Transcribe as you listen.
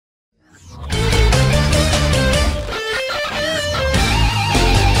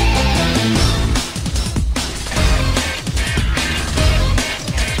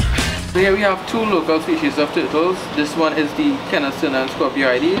here we have two local species of turtles. This one is the Trinidadians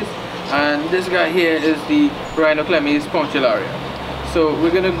scorpioides, and this guy here is the Rhinoclemys punctularia. So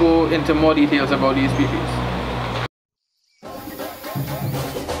we're going to go into more details about these species.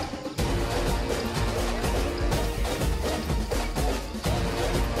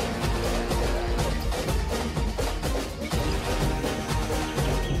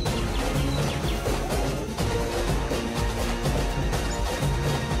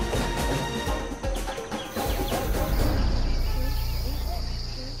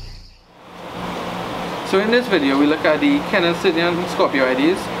 So in this video we look at the Trinidadian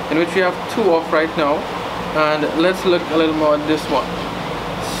scorpioides, in which we have two of right now, and let's look a little more at this one.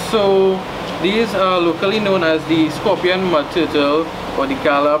 So these are locally known as the scorpion mud turtle, or the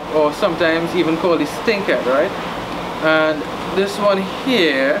gallop, or sometimes even called the stinkhead, right? And this one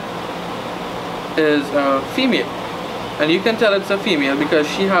here is a female, and you can tell it's a female because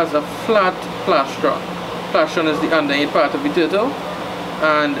she has a flat plastron. Plastron is the underneath part of the turtle,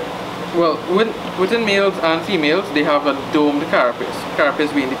 and well, within males and females, they have a domed carapace, carapace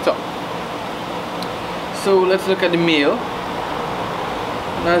being the top. So let's look at the male.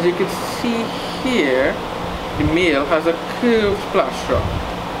 And as you can see here, the male has a curved plastron,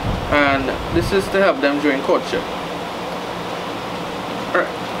 and this is to help them during courtship.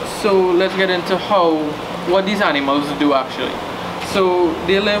 Alright, so let's get into what these animals do actually. So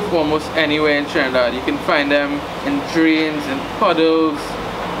they live almost anywhere in Trinidad. You can find them in drains, in puddles,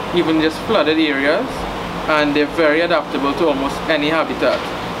 even just flooded areas, and they're very adaptable to almost any habitat,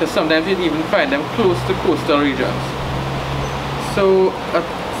 because sometimes you'd even find them close to coastal regions. So a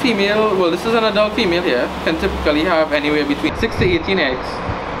female, well, this is an adult female here, can typically have anywhere between 6 to 18 eggs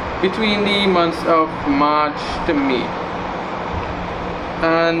between the months of March to May,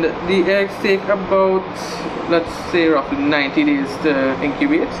 and the eggs take about, let's say, roughly 90 days to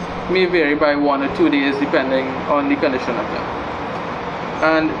incubate. May vary by 1 or 2 days depending on the condition of them.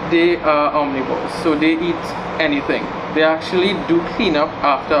 And they are omnivores, so they eat anything. They actually do clean up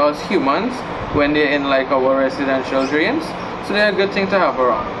after us humans when they're in like our residential drains, so they're a good thing to have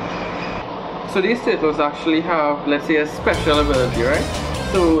around. So these turtles actually have, let's say, a special ability,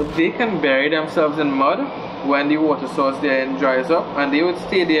 right? So they can bury themselves in mud when the water source there dries up, and they would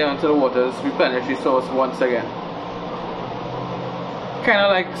stay there until the waters replenish the source once again. Kind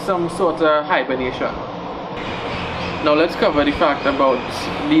of like some sort of hibernation. Now let's cover the fact about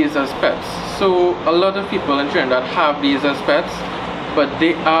these as pets. So a lot of people in Trinidad have these as pets, but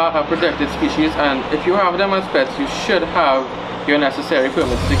they are a protected species, and if you have them as pets, you should have your necessary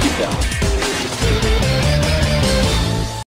permits to keep them.